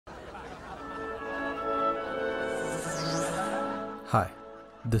Hi,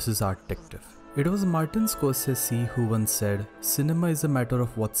 this is Arttective. It was Martin Scorsese who once said, "Cinema is a matter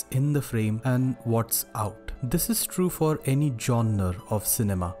of what's in the frame and what's out." This is true for any genre of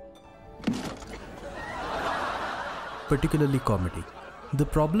cinema, particularly comedy. The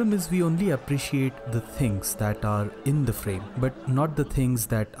problem is we only appreciate the things that are in the frame, but not the things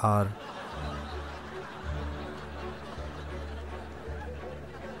that are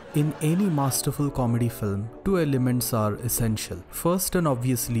in any masterful comedy film. Two elements are essential. First and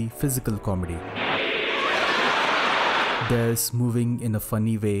obviously physical comedy. There's moving in a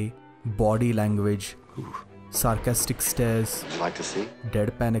funny way, body language, sarcastic stares, like to see?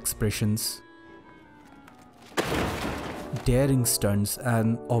 deadpan expressions, daring stunts,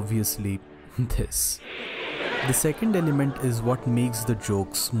 and obviously this. The second element is what makes the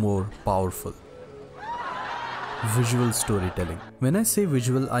jokes more powerful. Visual storytelling. When I say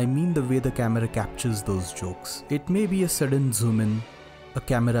visual, I mean the way the camera captures those jokes. It may be a sudden zoom in, a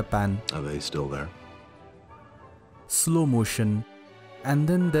camera pan, Are they still there? slow motion, and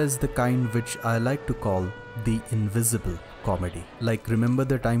then there's the kind which I like to call the invisible comedy. Like, remember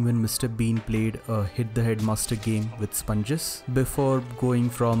the time when Mr. Bean played a hit the headmaster game with sponges? Before going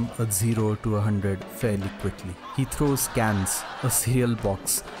from a 0 to 100 fairly quickly. He throws cans, a cereal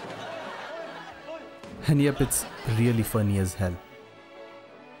box, and yep, it's really funny as hell.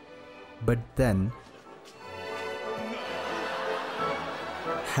 But then,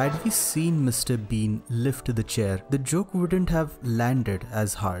 had we seen Mr. Bean lift the chair, the joke wouldn't have landed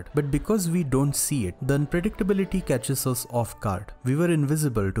as hard. But because we don't see it, the unpredictability catches us off guard. We were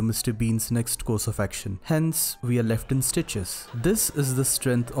invisible to Mr. Bean's next course of action. Hence, we are left in stitches. This is the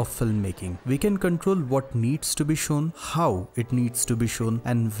strength of filmmaking. We can control what needs to be shown, how it needs to be shown,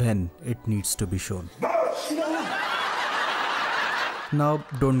 and when it needs to be shown. Now,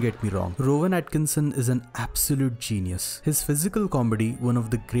 don't get me wrong, Rowan Atkinson is an absolute genius. His physical comedy, one of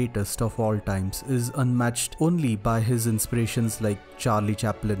the greatest of all times, is unmatched only by his inspirations like Charlie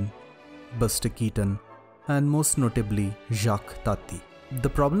Chaplin, Buster Keaton, and most notably Jacques Tati. The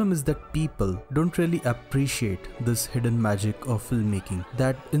problem is that people don't really appreciate this hidden magic of filmmaking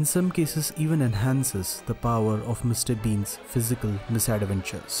that in some cases even enhances the power of Mr. Bean's physical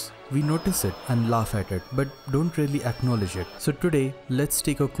misadventures. We notice it and laugh at it, but don't really acknowledge it. So today, let's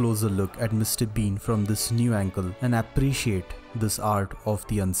take a closer look at Mr. Bean from this new angle and appreciate this art of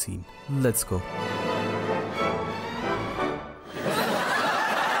the unseen. Let's go.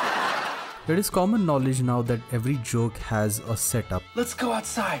 It is common knowledge now that every joke has a setup. Let's go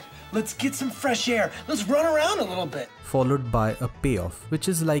outside. Let's get some fresh air. Let's run around a little bit. Followed by a payoff, which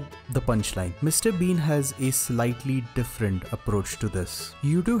is like the punchline. Mr. Bean has a slightly different approach to this.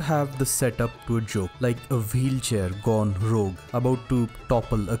 You do have the setup to a joke, like a wheelchair gone rogue, about to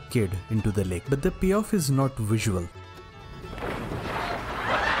topple a kid into the lake. But the payoff is not visual.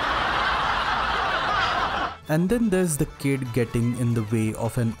 And then there's the kid getting in the way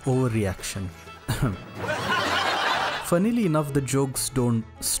of an overreaction. Funnily enough, the jokes don't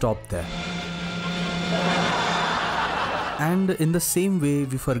stop there. And in the same way,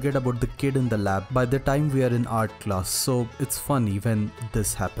 we forget about the kid in the lab by the time we are in art class, so it's funny when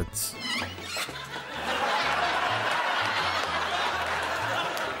this happens.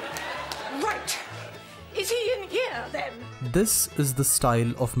 Right! Is he in here then? This is the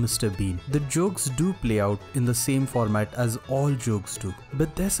style of Mr. Bean. The jokes do play out in the same format as all jokes do.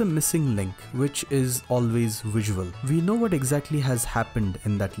 But there's a missing link, which is always visual. We know what exactly has happened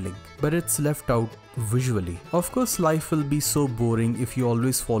in that link, but it's left out visually. Of course, life will be so boring if you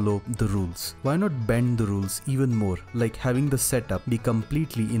always follow the rules. Why not bend the rules even more, like having the setup be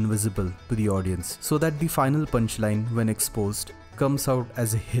completely invisible to the audience, so that the final punchline, when exposed, comes out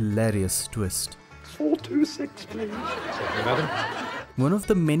as a hilarious twist. 426, please. One of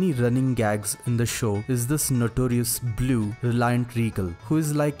the many running gags in the show is this notorious blue Reliant Regal, who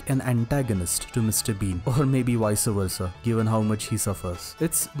is like an antagonist to Mr. Bean, or maybe vice versa, given how much he suffers.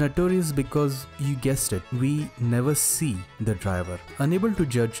 It's notorious because, you guessed it, we never see the driver. Unable to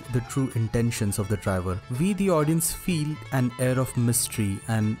judge the true intentions of the driver, we the audience feel an air of mystery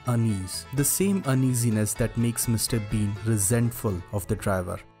and unease. The same uneasiness that makes Mr. Bean resentful of the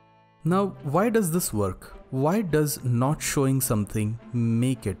driver. Now, why does this work? Why does not showing something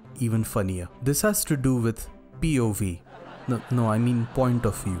make it even funnier? This has to do with POV. No, I mean point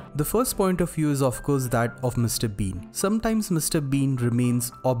of view. The first point of view is of course that of Mr. Bean. Sometimes Mr. Bean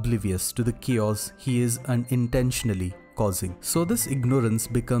remains oblivious to the chaos he is unintentionally causing. So this ignorance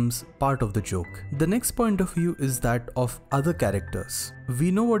becomes part of the joke. The next point of view is that of other characters.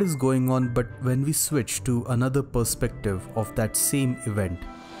 We know what is going on, but when we switch to another perspective of that same event,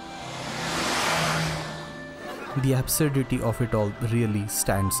 the absurdity of it all really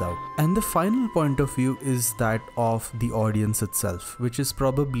stands out. And the final point of view is that of the audience itself, which is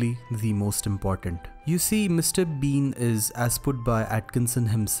probably the most important. You see, Mr. Bean is, as put by Atkinson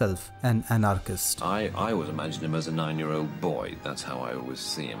himself, an anarchist. I always imagine him as a 9-year-old boy. That's how I always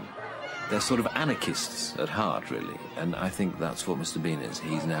see him. They're sort of anarchists at heart, really, and I think that's what Mr. Bean is.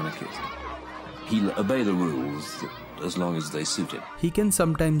 He's an anarchist. He'll obey the rules as long as they suit him. He can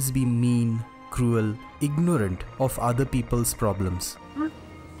sometimes be mean, cruel, ignorant of other people's problems,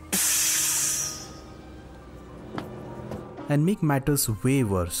 and make matters way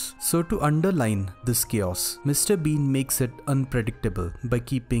worse. So to underline this chaos, Mr. Bean makes it unpredictable by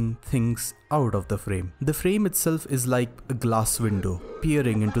keeping things out of the frame. The frame itself is like a glass window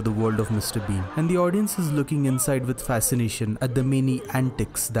peering into the world of Mr. Bean, and the audience is looking inside with fascination at the many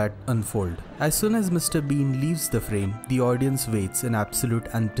antics that unfold. As soon as Mr. Bean leaves the frame, the audience waits in absolute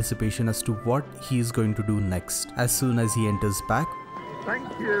anticipation as to what he is going to do next. As soon as he enters back, Thank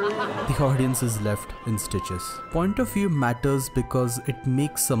you. the audience is left in stitches. Point of view matters because it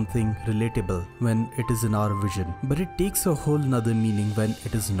makes something relatable when it is in our vision, but it takes a whole nother meaning when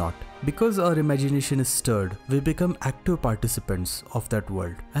it is not. Because our imagination is stirred, we become active participants of that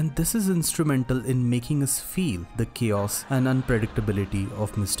world, and this is instrumental in making us feel the chaos and unpredictability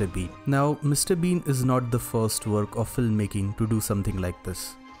of Mr. Bean. Now, Mr. Bean is not the first work of filmmaking to do something like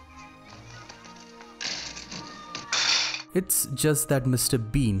this. It's just that Mr.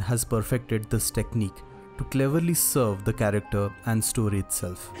 Bean has perfected this technique to cleverly serve the character and story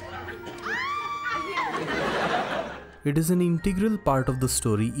itself. It is an integral part of the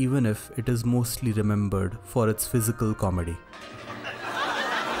story, even if it is mostly remembered for its physical comedy.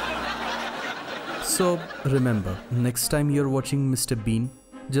 So remember, next time you're watching Mr. Bean,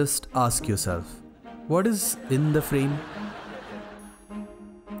 just ask yourself, what is in the frame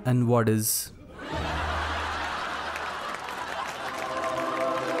and what is